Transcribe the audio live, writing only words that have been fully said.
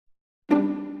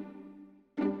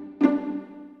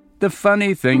The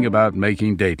funny thing about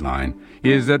making Dateline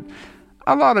is that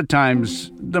a lot of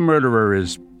times the murderer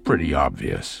is pretty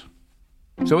obvious.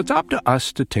 So it's up to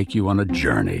us to take you on a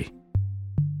journey.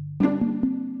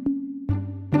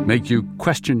 Make you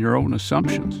question your own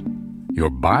assumptions,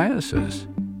 your biases,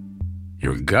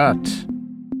 your gut.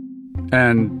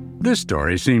 And this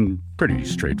story seemed pretty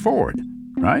straightforward,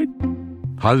 right?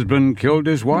 Husband killed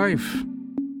his wife.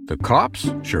 The cops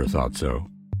sure thought so.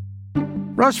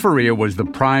 Russ Faria was the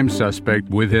prime suspect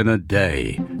within a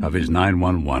day of his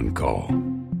 911 call.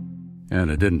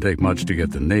 And it didn't take much to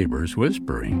get the neighbors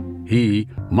whispering. He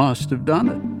must have done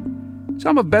it.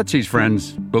 Some of Betsy's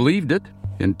friends believed it.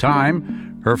 In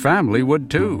time, her family would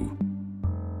too.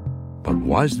 But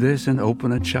was this an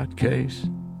open and shut case?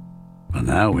 Well,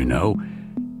 now we know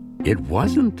it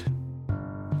wasn't.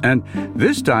 And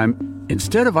this time,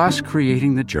 instead of us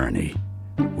creating the journey,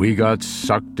 we got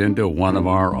sucked into one of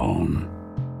our own.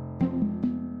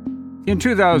 In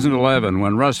 2011,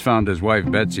 when Russ found his wife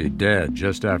Betsy dead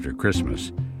just after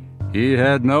Christmas, he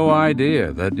had no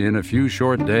idea that in a few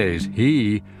short days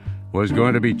he was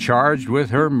going to be charged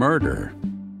with her murder,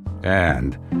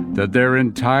 and that their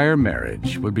entire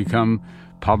marriage would become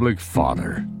public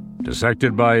fodder,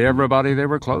 dissected by everybody they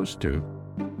were close to.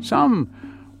 Some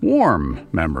warm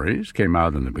memories came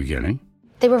out in the beginning.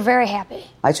 They were very happy.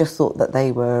 I just thought that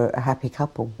they were a happy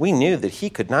couple. We knew that he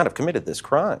could not have committed this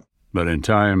crime. But in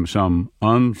time, some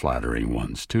unflattering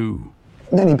ones, too.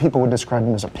 Many people would describe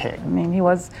him as a pig. I mean, he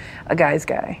was a guy's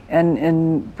guy,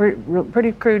 and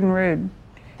pretty crude and rude.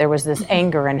 There was this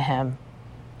anger in him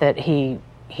that he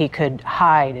could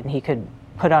hide and he could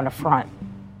put on a front.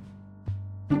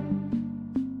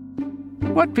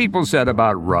 What people said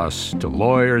about Russ to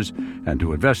lawyers and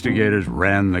to investigators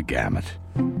ran the gamut.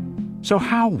 So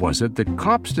how was it that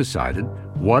cops decided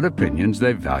what opinions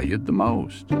they valued the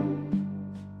most?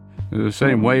 The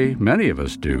same way many of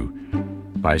us do,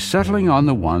 by settling on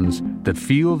the ones that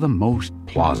feel the most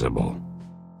plausible.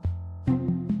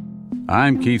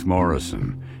 I'm Keith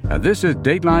Morrison, and this is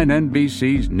Dateline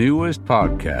NBC's newest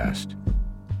podcast,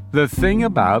 The Thing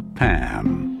About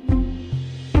Pam.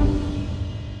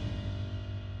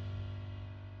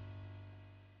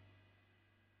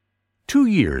 Two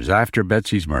years after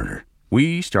Betsy's murder,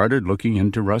 we started looking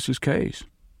into Russ's case.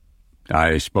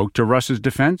 I spoke to Russ's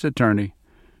defense attorney,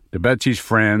 to Betsy's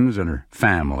friends and her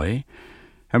family,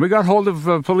 and we got hold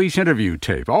of police interview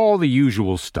tape, all the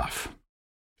usual stuff.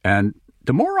 And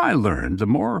the more I learned, the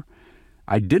more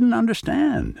I didn't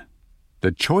understand.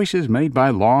 The choices made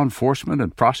by law enforcement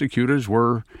and prosecutors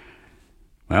were,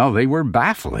 well, they were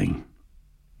baffling.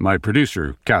 My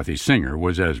producer, Kathy Singer,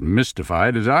 was as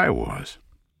mystified as I was.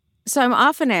 So I'm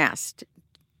often asked,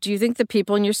 do you think the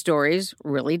people in your stories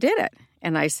really did it?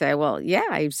 And I say, well, yeah,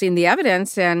 I've seen the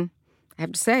evidence, and I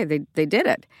have to say they did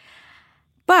it.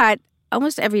 But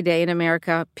almost every day in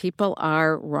America, people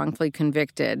are wrongfully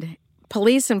convicted.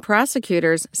 Police and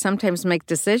prosecutors sometimes make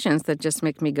decisions that just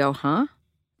make me go, huh?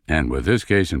 And with this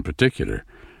case in particular,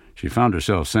 she found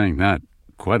herself saying that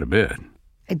quite a bit.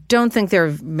 I don't think there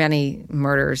are many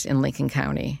murders in Lincoln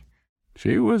County.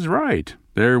 She was right.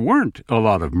 There weren't a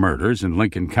lot of murders in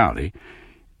Lincoln County.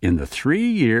 In the 3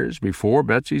 years before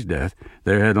Betsy's death,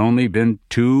 there had only been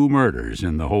 2 murders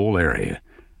in the whole area.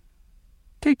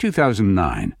 Take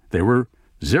 2009. There were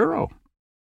 0.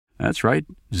 That's right,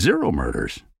 0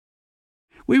 murders.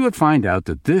 We would find out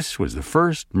that this was the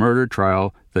first murder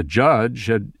trial the judge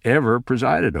had ever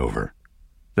presided over.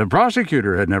 The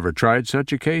prosecutor had never tried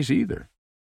such a case either.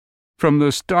 From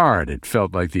the start, it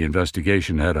felt like the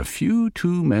investigation had a few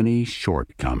too many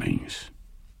shortcomings.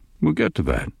 We'll get to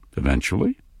that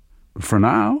eventually. But for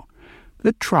now,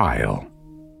 the trial.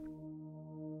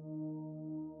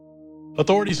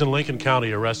 Authorities in Lincoln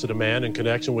County arrested a man in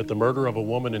connection with the murder of a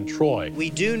woman in Troy. We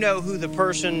do know who the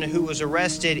person who was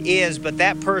arrested is, but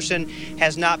that person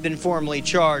has not been formally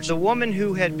charged. The woman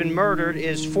who had been murdered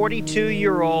is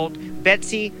 42-year-old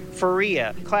Betsy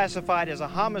Faria, classified as a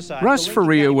homicide. Russ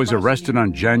Faria was arrested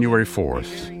on January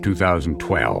 4th,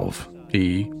 2012.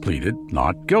 He pleaded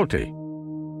not guilty.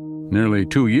 Nearly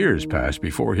 2 years passed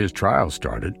before his trial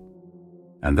started.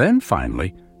 And then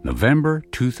finally, November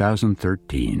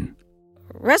 2013.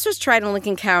 Russ was tried in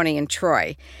Lincoln County in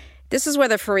Troy. This is where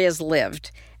the Farias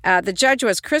lived. The judge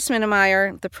was Chris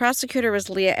Minnemeyer, the prosecutor was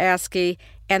Leah Askey,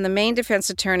 and the main defense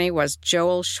attorney was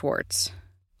Joel Schwartz.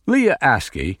 Leah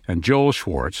Askey and Joel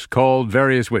Schwartz called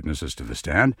various witnesses to the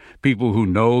stand, people who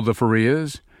know the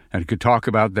Farias and could talk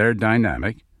about their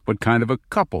dynamic, what kind of a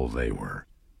couple they were,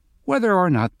 whether or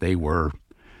not they were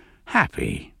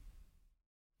happy.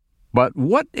 But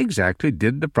what exactly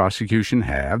did the prosecution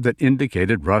have that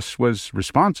indicated Russ was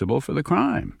responsible for the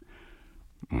crime?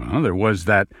 Well, there was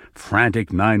that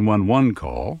frantic 911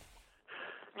 call.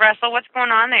 Russell, what's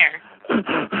going on there?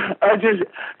 I just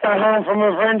got home from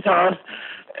a friend's house,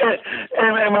 and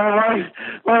my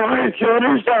wife killed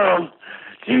herself.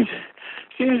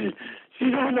 She's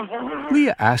on the phone.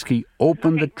 Leah Askey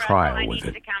opened the trial with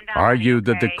it, argued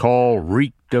that the call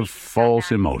reeked of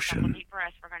false emotion.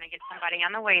 We're going to get somebody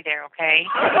on the way there, okay?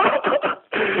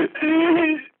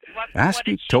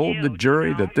 Askey told the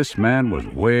jury that this man was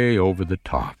way over the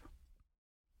top.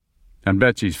 And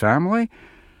Betsy's family?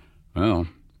 Well,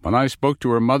 when I spoke to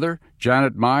her mother,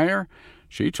 Janet Meyer,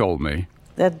 she told me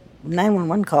That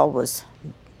 911 call was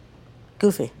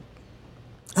goofy.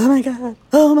 Oh my God,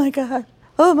 oh my God,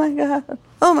 oh my God,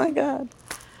 oh my God.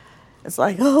 It's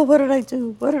like, oh, what did I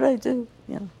do? What did I do?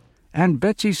 You know. And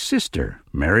Betsy's sister,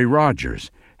 Mary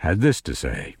Rogers, had this to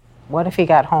say. What if he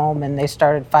got home and they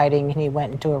started fighting and he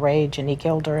went into a rage and he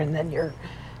killed her, and then you're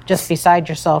just beside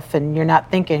yourself and you're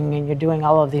not thinking and you're doing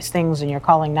all of these things and you're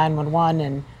calling 911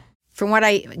 and... From what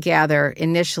I gather,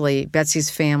 initially, Betsy's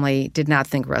family did not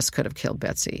think Russ could have killed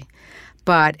Betsy.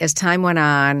 But as time went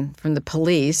on, from the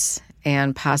police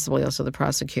and possibly also the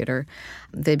prosecutor,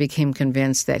 they became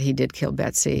convinced that he did kill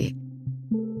Betsy.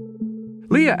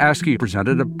 Leah Askey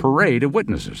presented a parade of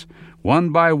witnesses,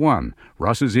 one by one,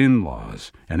 Russ's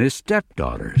in-laws and his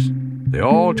stepdaughters. They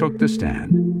all took the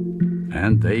stand,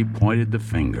 and they pointed the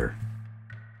finger.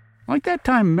 Like that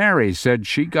time Mary said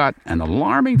she got an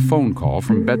alarming phone call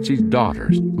from Betsy's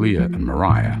daughters, Leah and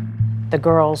Mariah. The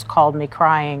girls called me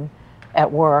crying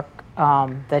at work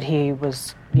that he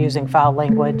was using foul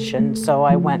language, and so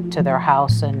I went to their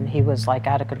house and he was like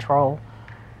out of control.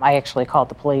 I actually called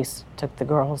the police, took the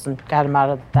girls and got him out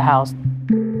of the house.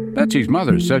 Betsy's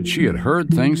mother said she had heard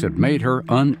things that made her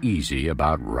uneasy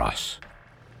about Russ.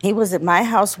 He was at my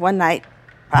house one night,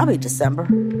 probably December,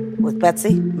 with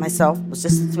Betsy, myself. It was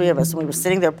just the three of us, and we were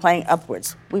sitting there playing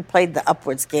Upwards. We played the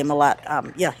Upwards game a lot.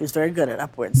 He was very good at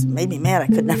Upwards. Made me mad. I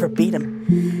could never beat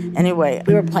him. Anyway,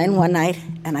 we were playing one night,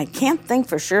 and I can't think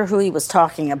for sure who he was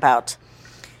talking about.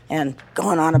 And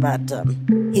going on about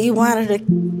he wanted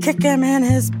to kick him in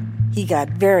his... He got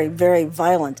very, very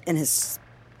violent in his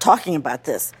talking about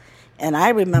this. And I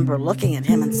remember looking at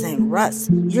him and saying, Russ,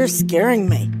 you're scaring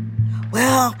me.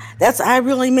 Well, I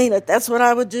really mean it. That's what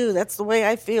I would do. That's the way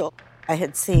I feel. I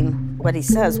had seen what he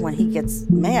says when he gets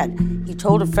mad. He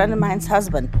told a friend of mine's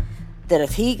husband that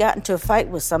if he got into a fight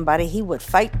with somebody, he would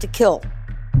fight to kill.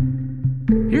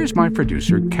 Here's my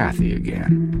producer, Kathy,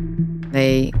 again.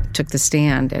 They took the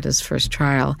stand at his first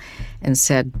trial and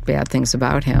said bad things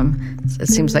about him. It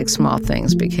seems like small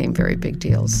things became very big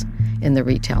deals in the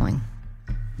retelling.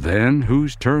 Then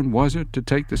whose turn was it to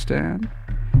take the stand?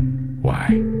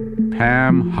 Why,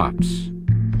 Pam Hops.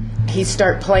 He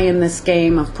started playing this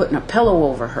game of putting a pillow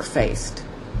over her face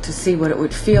to see what it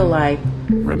would feel like.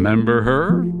 Remember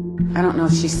her? I don't know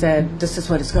if she said, this is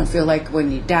what it's going to feel like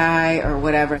when you die or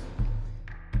whatever.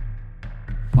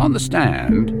 On the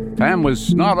stand, Pam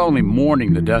was not only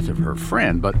mourning the death of her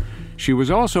friend, but she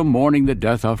was also mourning the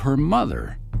death of her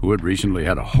mother, who had recently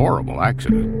had a horrible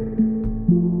accident.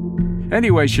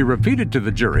 Anyway, she repeated to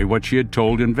the jury what she had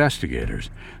told investigators,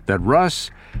 that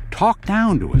Russ talked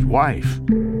down to his wife.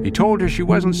 He told her she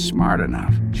wasn't smart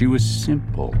enough. She was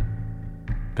simple.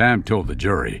 Pam told the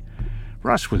jury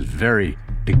Russ was very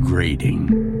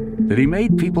degrading, that he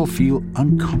made people feel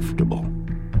uncomfortable.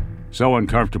 So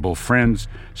uncomfortable, friends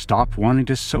stopped wanting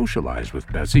to socialize with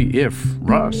Betsy if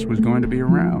Russ was going to be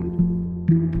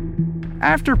around.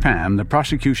 After Pam, the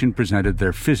prosecution presented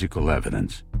their physical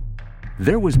evidence.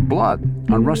 There was blood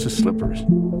on Russ's slippers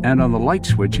and on the light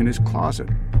switch in his closet.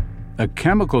 A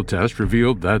chemical test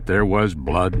revealed that there was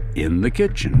blood in the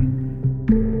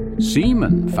kitchen.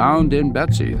 Semen found in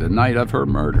Betsy the night of her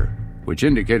murder, which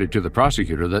indicated to the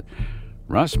prosecutor that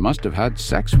Russ must have had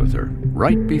sex with her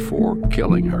right before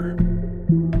killing her.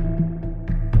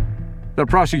 The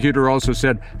prosecutor also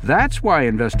said that's why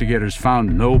investigators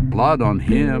found no blood on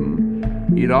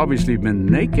him. He'd obviously been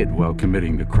naked while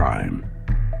committing the crime,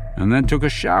 and then took a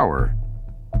shower.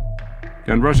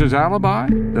 And Russ's alibi,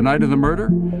 the night of the murder,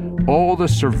 all the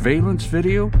surveillance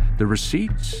video, the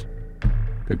receipts.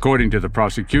 According to the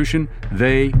prosecution,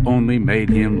 they only made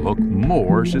him look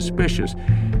more suspicious.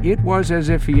 It was as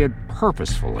if he had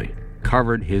purposefully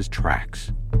covered his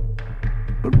tracks.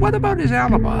 But what about his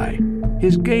alibi,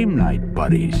 his game night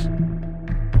buddies?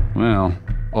 Well,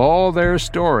 all their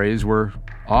stories were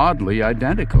oddly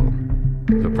identical.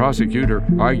 The prosecutor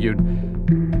argued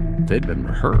they'd been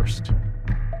rehearsed.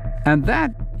 And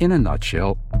that, in a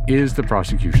nutshell, is the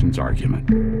prosecution's argument.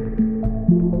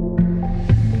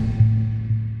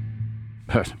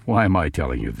 But why am I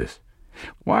telling you this?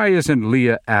 Why isn't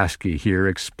Leah Askey here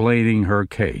explaining her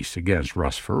case against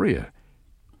Russ Faria?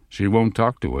 She won't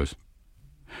talk to us.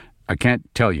 I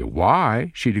can't tell you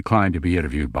why she declined to be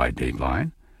interviewed by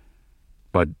Dateline.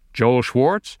 But Joel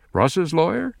Schwartz, Russ's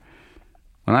lawyer,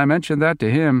 when I mentioned that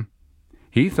to him,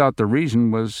 he thought the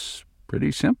reason was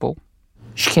pretty simple.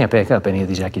 She can't back up any of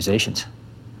these accusations.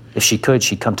 If she could,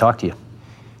 she'd come talk to you.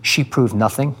 She proved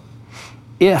nothing.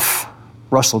 If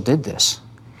Russell did this,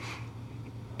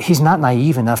 he's not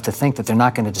naive enough to think that they're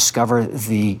not going to discover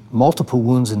the multiple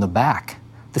wounds in the back,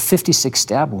 the 56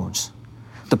 stab wounds,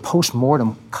 the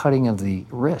post-mortem cutting of the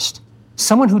wrist.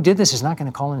 Someone who did this is not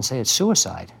going to call in and say it's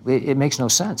suicide. It makes no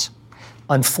sense.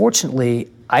 Unfortunately,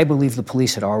 I believe the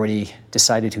police had already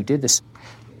decided who did this.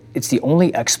 It's the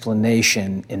only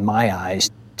explanation, in my eyes,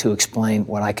 to explain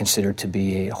what I consider to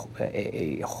be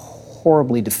a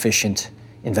horribly deficient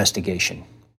investigation.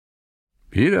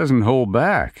 He doesn't hold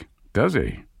back, does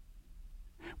he?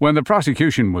 When the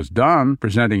prosecution was done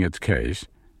presenting its case,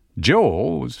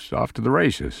 Joel was off to the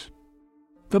races.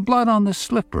 The blood on the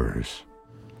slippers.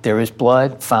 There is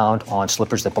blood found on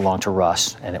slippers that belonged to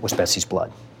Russ, and it was Betsy's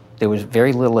blood. There was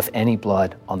very little, if any,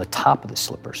 blood on the top of the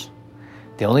slippers.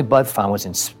 The only blood found was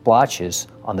in splotches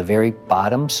on the very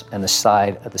bottoms and the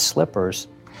side of the slippers,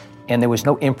 and there was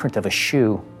no imprint of a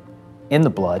shoe in the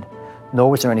blood, nor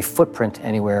was there any footprint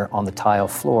anywhere on the tile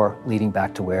floor leading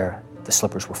back to where the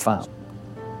slippers were found.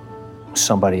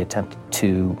 Somebody attempted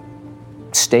to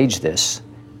stage this,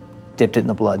 dipped it in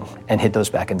the blood, and hid those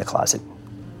back in the closet.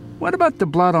 What about the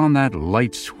blood on that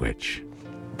light switch?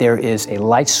 There is a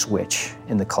light switch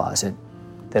in the closet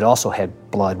that also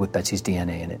had blood with Betsy's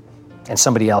DNA in it. And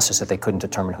somebody else says that they couldn't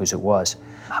determine whose it was.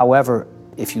 However,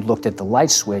 if you looked at the light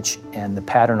switch and the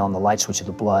pattern on the light switch of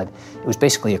the blood, it was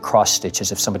basically a cross stitch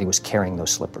as if somebody was carrying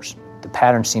those slippers. The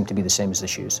pattern seemed to be the same as the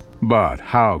shoes. But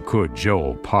how could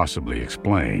Joel possibly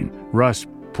explain Russ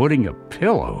putting a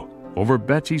pillow over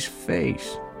Betsy's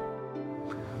face?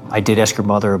 I did ask her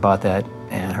mother about that,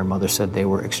 and her mother said they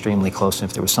were extremely close, and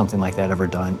if there was something like that ever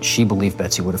done, she believed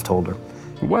Betsy would have told her.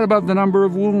 What about the number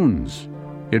of wounds?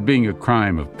 It being a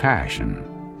crime of passion.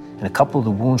 And a couple of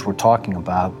the wounds we're talking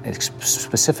about,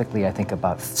 specifically I think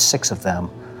about 6 of them,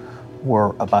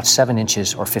 were about 7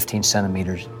 inches or 15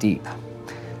 centimeters deep.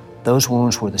 Those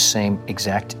wounds were the same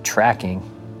exact tracking,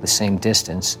 the same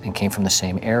distance, and came from the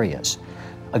same areas.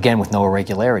 Again, with no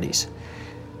irregularities.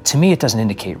 To me, it doesn't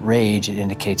indicate rage, it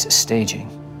indicates staging.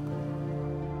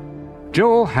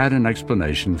 Joel had an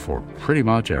explanation for pretty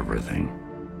much everything.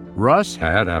 Russ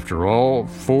had, after all,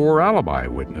 4 alibi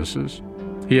witnesses.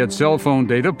 He had cell phone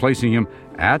data placing him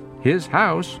at his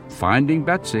house, finding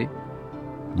Betsy.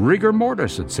 Rigor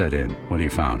mortis had set in when he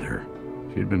found her.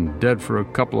 She'd been dead for a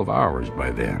couple of hours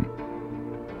by then.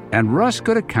 And Russ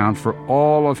could account for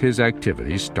all of his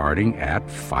activities starting at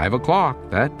 5 o'clock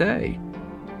that day.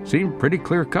 Seemed pretty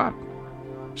clear-cut.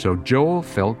 So Joel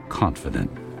felt confident.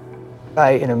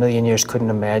 I, in a million years, couldn't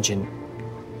imagine,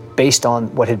 based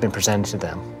on what had been presented to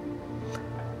them,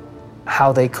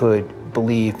 how they could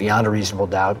believe beyond a reasonable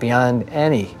doubt, beyond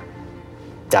any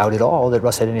doubt at all, that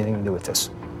Russ had anything to do with this.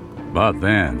 But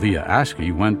then Leah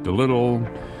Askey went a little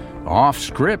off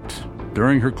script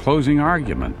during her closing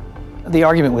argument. The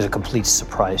argument was a complete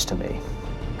surprise to me.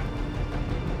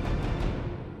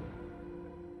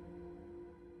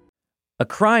 A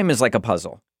crime is like a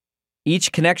puzzle.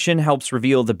 Each connection helps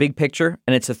reveal the big picture,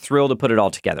 and it's a thrill to put it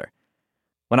all together.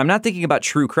 When I'm not thinking about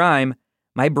true crime,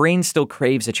 my brain still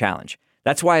craves a challenge.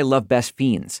 That's why I love Best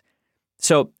Fiends.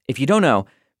 So, if you don't know,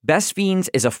 Best Fiends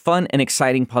is a fun and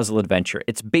exciting puzzle adventure.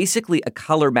 It's basically a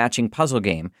color-matching puzzle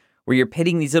game where you're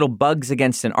pitting these little bugs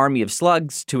against an army of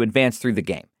slugs to advance through the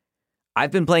game.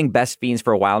 I've been playing Best Fiends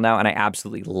for a while now, and I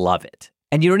absolutely love it.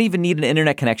 And you don't even need an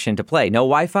internet connection to play. No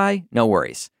Wi-Fi, no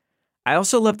worries. I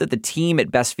also love that the team at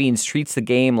Best Fiends treats the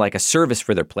game like a service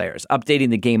for their players,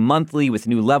 updating the game monthly with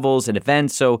new levels and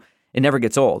events so it never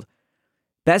gets old.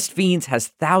 Best Fiends has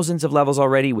thousands of levels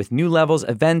already with new levels,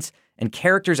 events, and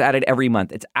characters added every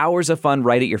month. It's hours of fun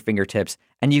right at your fingertips,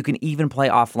 and you can even play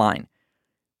offline.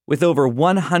 With over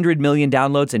 100 million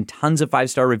downloads and tons of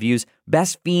 5-star reviews,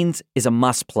 Best Fiends is a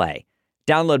must-play.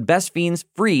 Download Best Fiends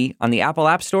free on the Apple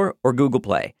App Store or Google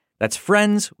Play. That's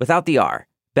friends without the R.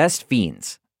 Best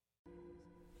Fiends.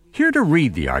 Here to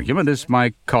read the argument is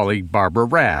my colleague Barbara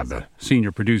Rabb,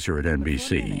 senior producer at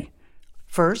NBC.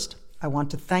 First, I want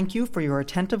to thank you for your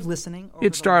attentive listening.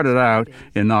 It started out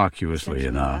innocuously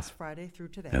enough,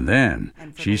 and then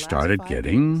she started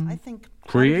getting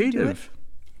creative.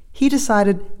 He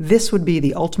decided this would be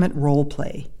the ultimate role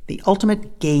play, the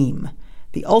ultimate game,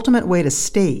 the ultimate way to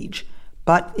stage,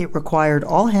 but it required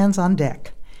all hands on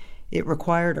deck. It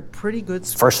required a pretty good...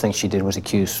 First thing she did was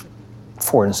accuse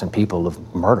 4 innocent people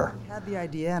of murder. He had the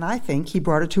idea, and I think he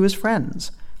brought it to his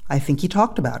friends. I think he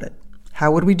talked about it.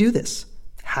 How would we do this?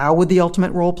 How would the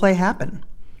ultimate role play happen?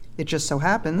 It just so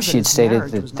happens she had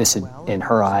stated that this had, in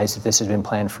her eyes, that this had been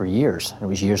planned for years. It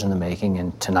was years in the making,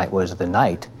 and tonight was the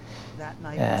night. That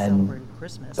night and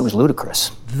it was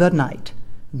ludicrous. The night.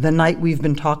 The night we've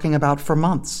been talking about for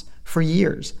months, for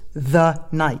years. The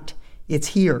night. It's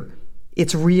here.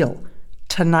 It's real.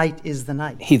 Tonight is the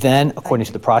night. He then, according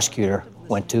to the prosecutor,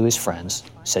 went to his friends,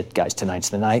 said, guys, tonight's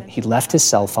the night. He left his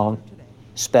cell phone,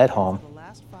 sped home.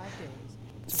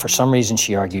 For some reason,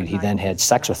 she argued, he then had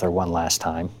sex with her one last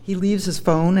time. He leaves his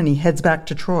phone and he heads back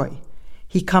to Troy.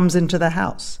 He comes into the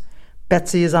house.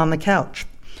 Betsy is on the couch.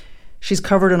 She's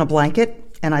covered in a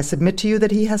blanket, and I submit to you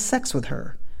that he has sex with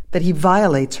her, that he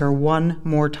violates her one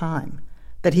more time,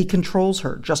 that he controls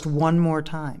her just one more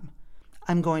time.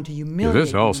 I'm going to humiliate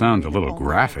This all sounds a little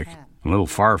graphic, a little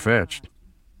far-fetched.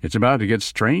 It's about to get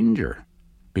stranger,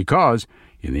 because,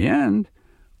 in the end,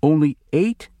 only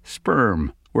 8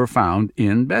 sperm were found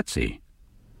in Betsy.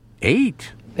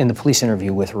 8? In the police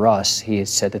interview with Russ, he had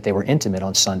said that they were intimate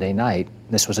on Sunday night.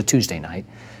 This was a Tuesday night,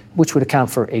 which would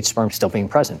account for 8 sperm still being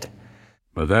present.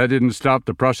 But that didn't stop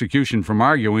the prosecution from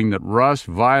arguing that Russ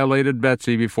violated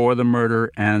Betsy before the murder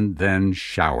and then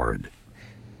showered.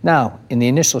 Now, in the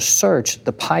initial search,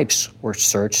 the pipes were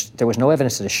searched. There was no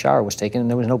evidence that a shower was taken, and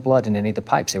there was no blood in any of the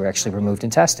pipes. They were actually removed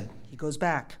and tested. He goes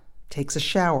back, takes a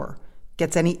shower,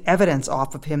 gets any evidence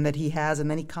off of him that he has, and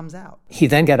then he comes out. He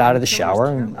then got out of the shower,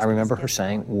 and I remember her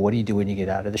saying, what do you do when you get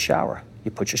out of the shower?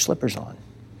 You put your slippers on.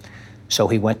 So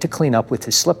he went to clean up with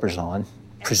his slippers on,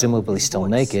 presumably still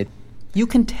naked. You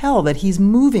can tell that he's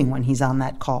moving when he's on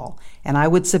that call, and I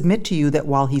would submit to you that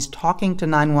while he's talking to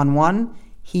 911,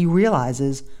 he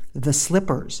realizes the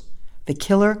slippers. The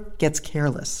killer gets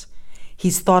careless.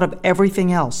 He's thought of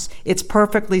everything else. It's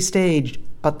perfectly staged,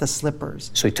 but the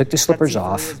slippers. So he took the slippers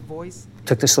off,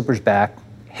 took the slippers back,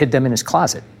 hid them in his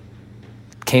closet,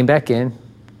 came back in,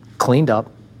 cleaned up,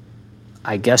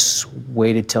 I guess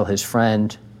waited till his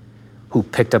friend, who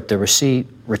picked up the receipt,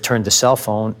 returned the cell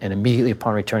phone, and immediately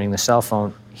upon returning the cell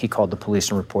phone, he called the police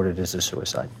and reported it as a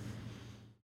suicide.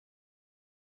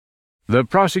 The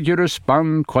prosecutor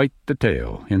spun quite the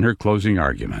tale in her closing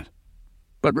argument.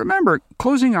 But remember,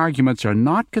 closing arguments are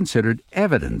not considered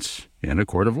evidence in a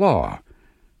court of law.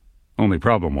 Only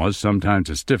problem was sometimes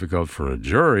it's difficult for a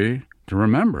jury to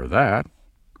remember that.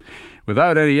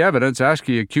 Without any evidence,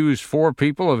 Askey accused 4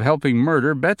 people of helping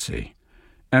murder Betsy.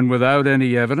 And without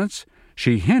any evidence,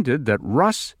 she hinted that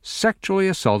Russ sexually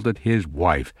assaulted his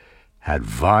wife, had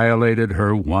violated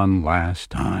her one last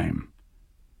time.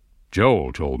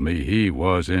 Joel told me he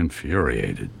was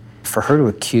infuriated. For her to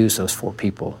accuse those 4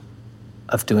 people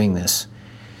of doing this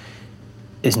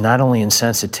is not only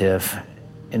insensitive,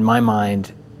 in my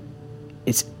mind,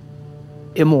 it's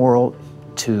immoral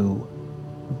to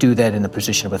do that in the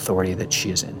position of authority that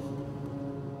she is in.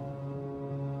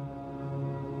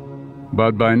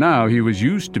 But by now he was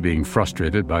used to being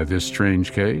frustrated by this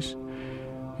strange case.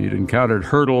 He'd encountered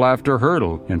hurdle after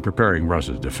hurdle in preparing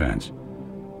Russ's defense.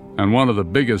 And one of the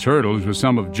biggest hurdles was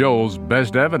some of Joel's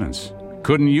best evidence.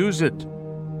 Couldn't use it.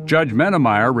 Judge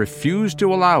Menemeyer refused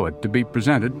to allow it to be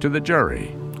presented to the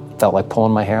jury. Felt like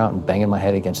pulling my hair out and banging my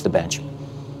head against the bench.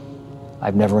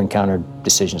 I've never encountered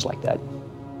decisions like that.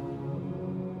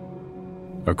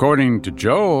 According to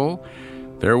Joel,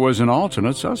 there was an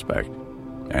alternate suspect,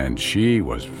 and she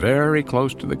was very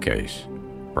close to the case.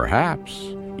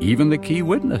 Perhaps even the key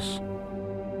witness.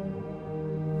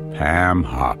 Pam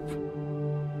Hopp.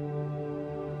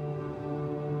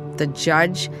 The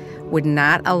judge would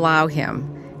not allow him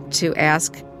to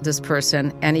ask this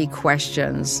person any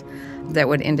questions that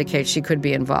would indicate she could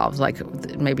be involved, like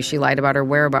maybe she lied about her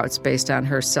whereabouts based on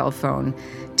her cell phone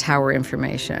tower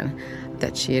information,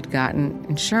 that she had gotten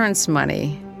insurance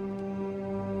money.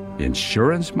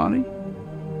 Insurance money?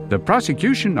 The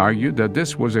prosecution argued that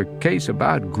this was a case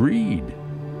about greed,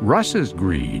 Russ's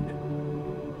greed.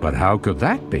 But how could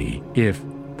that be if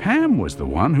Pam was the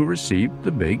one who received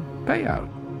the big payout?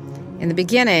 In the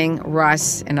beginning,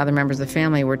 Russ and other members of the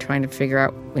family were trying to figure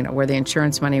out, where the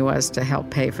insurance money was to help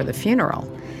pay for the funeral.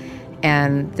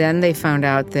 And then they found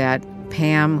out that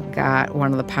Pam got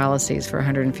one of the policies for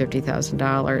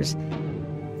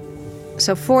 $150,000.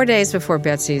 So 4 days before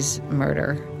Betsy's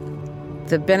murder,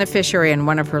 the beneficiary in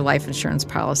one of her life insurance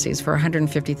policies for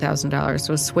 $150,000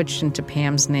 was switched into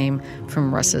Pam's name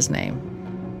from Russ's name.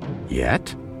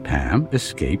 Yet, Pam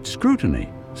escaped scrutiny,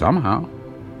 somehow.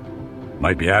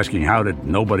 Might be asking, how did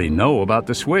nobody know about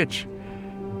the switch?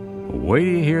 Wait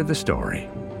till you hear the story.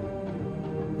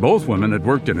 Both women had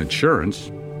worked in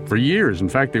insurance for years. In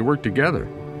fact, they worked together.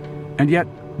 And yet,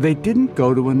 they didn't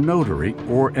go to a notary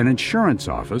or an insurance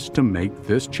office to make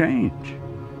this change.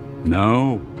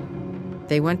 No.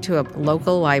 They went to a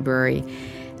local library,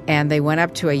 and they went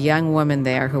up to a young woman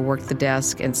there who worked the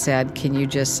desk and said, "Can you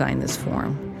just sign this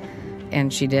form?"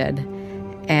 And she did.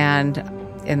 And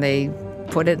they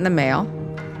put it in the mail,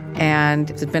 and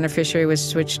the beneficiary was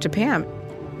switched to Pam.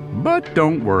 But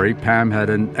don't worry, Pam had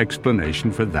an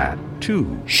explanation for that,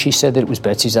 too. She said that it was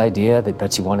Betsy's idea, that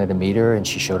Betsy wanted to meet her, and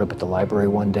she showed up at the library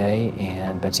one day,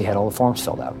 and Betsy had all the forms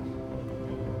filled out.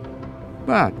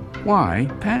 But why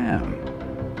Pam?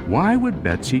 Why would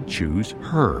Betsy choose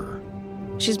her?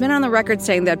 She's been on the record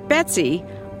saying that Betsy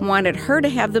wanted her to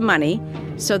have the money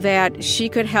so that she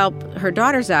could help her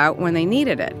daughters out when they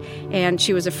needed it. And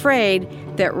she was afraid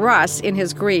that Russ, in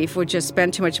his grief, would just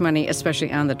spend too much money,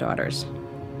 especially on the daughters.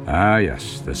 Ah,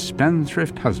 yes, the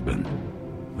spendthrift husband.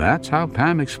 That's how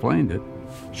Pam explained it.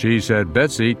 She said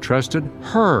Betsy trusted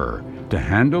her to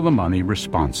handle the money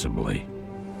responsibly.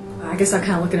 I guess I'm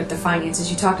kind of looking at the finances.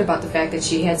 You talked about the fact that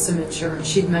she had some insurance.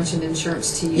 She'd mentioned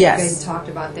insurance to you. Yes. You guys talked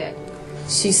about that.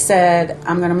 She said,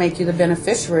 "I'm going to make you the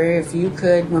beneficiary if you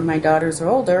could, when my daughters are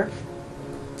older,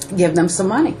 give them some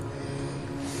money."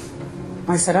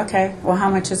 I said, "Okay, well, how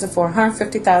much is it for?"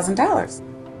 $150,000.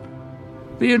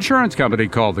 The insurance company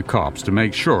called the cops to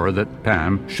make sure that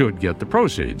Pam should get the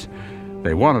proceeds.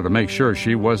 They wanted to make sure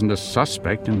she wasn't a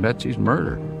suspect in Betsy's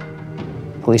murder.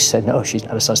 Police said, no, she's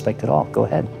not a suspect at all. Go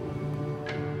ahead.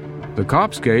 The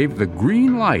cops gave the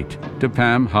green light to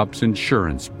Pam Hupp's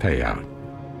insurance payout.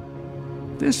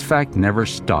 This fact never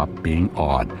stopped being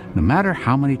odd, no matter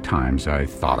how many times I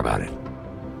thought about it.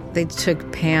 They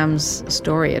took Pam's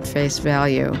story at face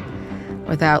value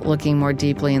without looking more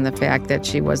deeply in the fact that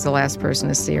she was the last person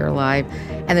to see her alive.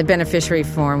 And the beneficiary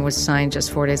form was signed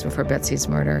just 4 days before Betsy's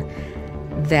murder.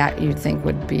 That you'd think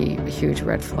would be huge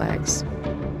red flags.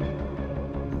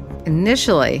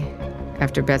 Initially,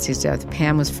 after Betsy's death,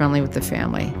 Pam was friendly with the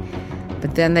family.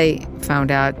 But then they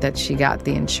found out that she got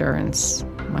the insurance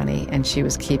money and she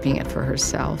was keeping it for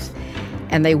herself.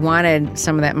 And they wanted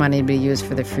some of that money to be used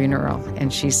for the funeral.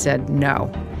 And she said no.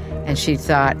 And she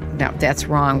thought, no, that's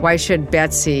wrong. Why should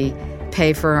Betsy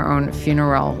pay for her own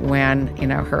funeral when,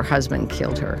 her husband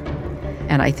killed her?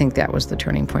 And I think that was the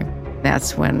turning point.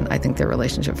 That's when I think their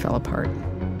relationship fell apart.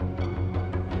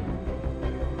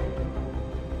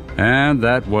 And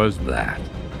that was that.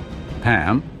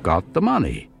 Pam got the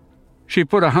money. She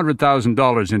put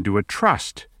 $100,000 into a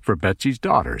trust for Betsy's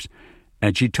daughters,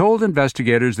 and she told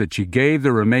investigators that she gave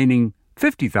the remaining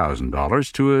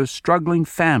 $50,000 to a struggling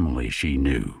family she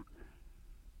knew.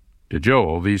 To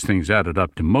Joel, these things added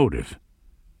up to motive.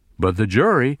 But the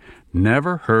jury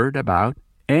never heard about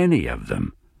any of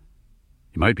them.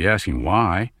 You might be asking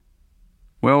why.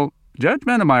 Well, Judge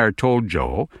Mennemeyer told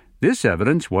Joel this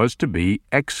evidence was to be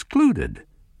excluded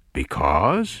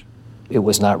because it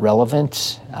was not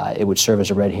relevant. It would serve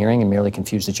as a red herring and merely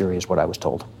confuse the jury, is what I was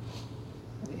told.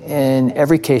 In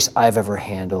every case I've ever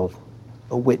handled,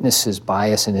 a witness's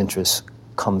bias and interest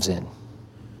comes in.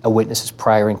 A witness's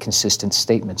prior inconsistent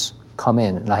statements come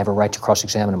in, and I have a right to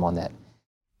cross-examine him on that.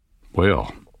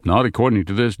 Well, not according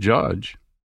to this judge.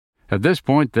 At this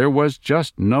point, there was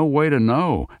just no way to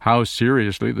know how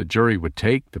seriously the jury would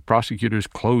take the prosecutor's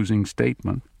closing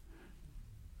statement.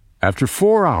 After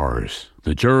 4 hours,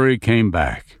 the jury came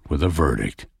back with a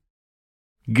verdict.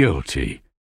 Guilty.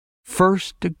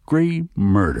 First-degree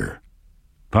murder.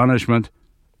 Punishment,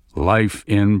 life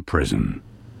in prison.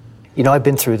 I've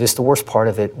been through this. The worst part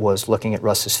of it was looking at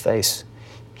Russ's face.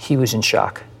 He was in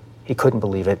shock. He couldn't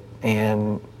believe it.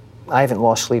 And I haven't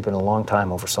lost sleep in a long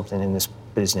time over something in this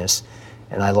business,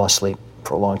 and I lost sleep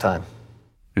for a long time.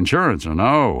 Insurance or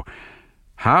no,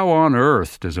 how on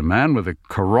earth does a man with a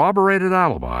corroborated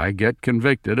alibi get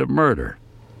convicted of murder?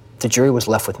 The jury was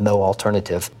left with no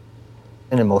alternative.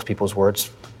 And in most people's words,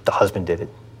 the husband did it.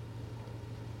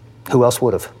 Who else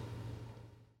would have?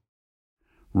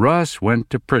 Russ went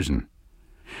to prison.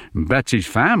 Betsy's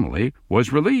family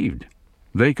was relieved.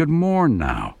 They could mourn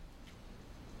now.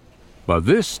 But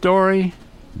this story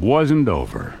wasn't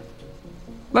over.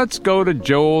 Let's go to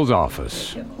Joel's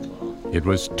office. It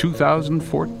was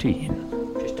 2014.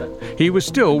 He was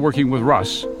still working with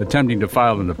Russ, attempting to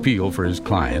file an appeal for his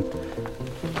client.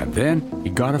 And then he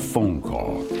got a phone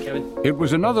call. It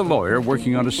was another lawyer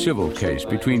working on a civil case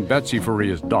between Betsy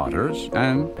Faria's daughters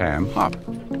and Pam Hupp.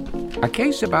 A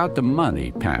case about the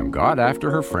money Pam got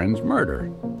after her friend's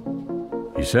murder.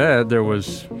 He said there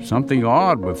was something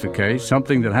odd with the case,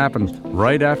 something that happened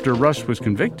right after Russ was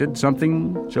convicted,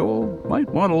 something Joel might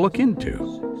want to look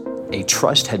into. A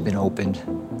trust had been opened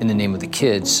in the name of the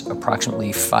kids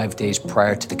approximately 5 days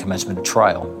prior to the commencement of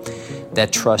trial.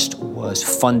 That trust was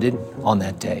funded on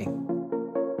that day.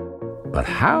 But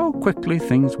how quickly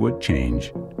things would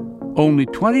change. Only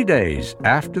 20 days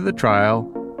after the trial,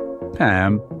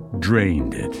 Pam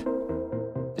drained it.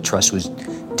 The trust was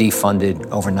defunded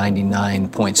over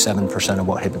 99.7% of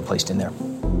what had been placed in there.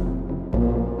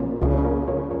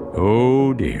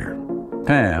 Oh dear.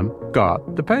 Pam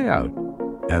got the payout,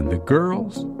 and the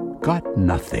girls got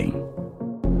nothing.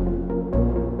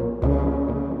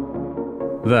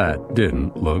 That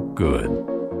didn't look good.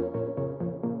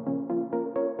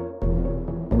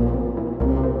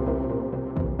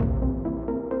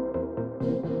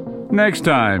 Next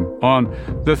time on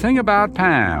The Thing About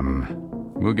Pam,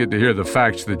 we'll get to hear the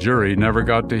facts the jury never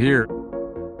got to hear.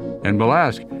 And we'll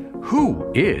ask,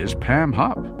 who is Pam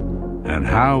Hupp? And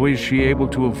how is she able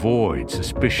to avoid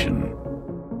suspicion?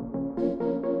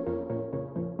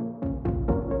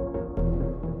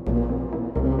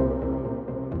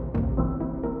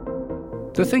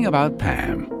 The Thing About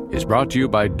Pam is brought to you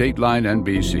by Dateline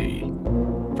NBC.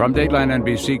 From Dateline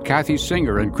NBC, Kathy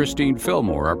Singer and Christine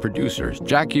Fillmore are producers.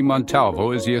 Jackie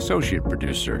Montalvo is the associate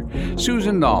producer.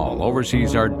 Susan Nall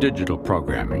oversees our digital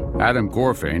programming. Adam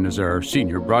Gorfain is our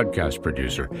senior broadcast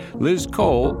producer. Liz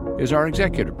Cole is our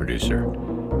executive producer.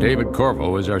 David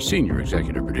Corvo is our senior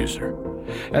executive producer.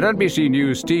 At NBC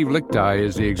News, Steve Lichtai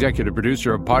is the executive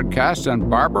producer of podcasts, and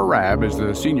Barbara Rabb is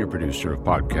the senior producer of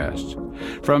podcasts.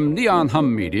 From Neon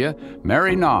Hum Media,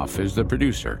 Mary Knopf is the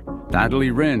producer.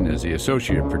 Natalie Wren is the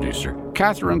associate producer.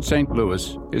 Catherine St.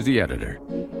 Louis is the editor.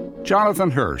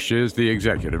 Jonathan Hirsch is the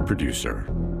executive producer.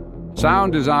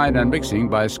 Sound design and mixing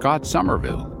by Scott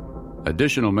Somerville.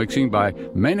 Additional mixing by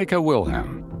Menaka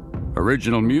Wilhelm.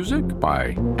 Original music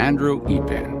by Andrew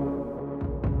Epen.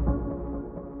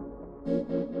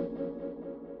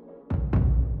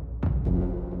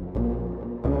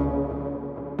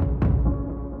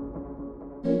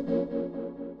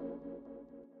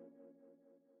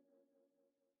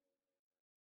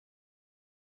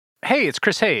 Hey, it's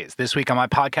Chris Hayes. This week on my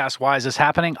podcast, Why Is This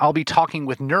Happening? I'll be talking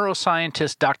with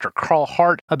neuroscientist Dr. Carl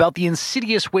Hart about the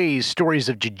insidious ways stories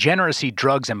of degeneracy,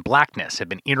 drugs, and blackness have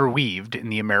been interweaved in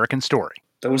the American story.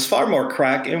 There was far more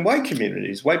crack in white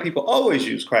communities. White people always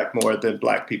use crack more than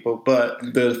black people, but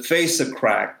the face of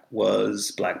crack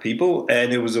was black people,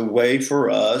 and it was a way for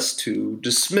us to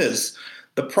dismiss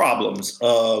the problems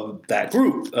of that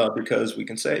group, because we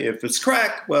can say if it's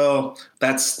crack, well,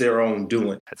 that's their own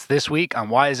doing. That's this week on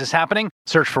Why Is This Happening?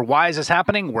 Search for Why Is This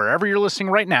Happening wherever you're listening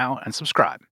right now and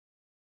subscribe.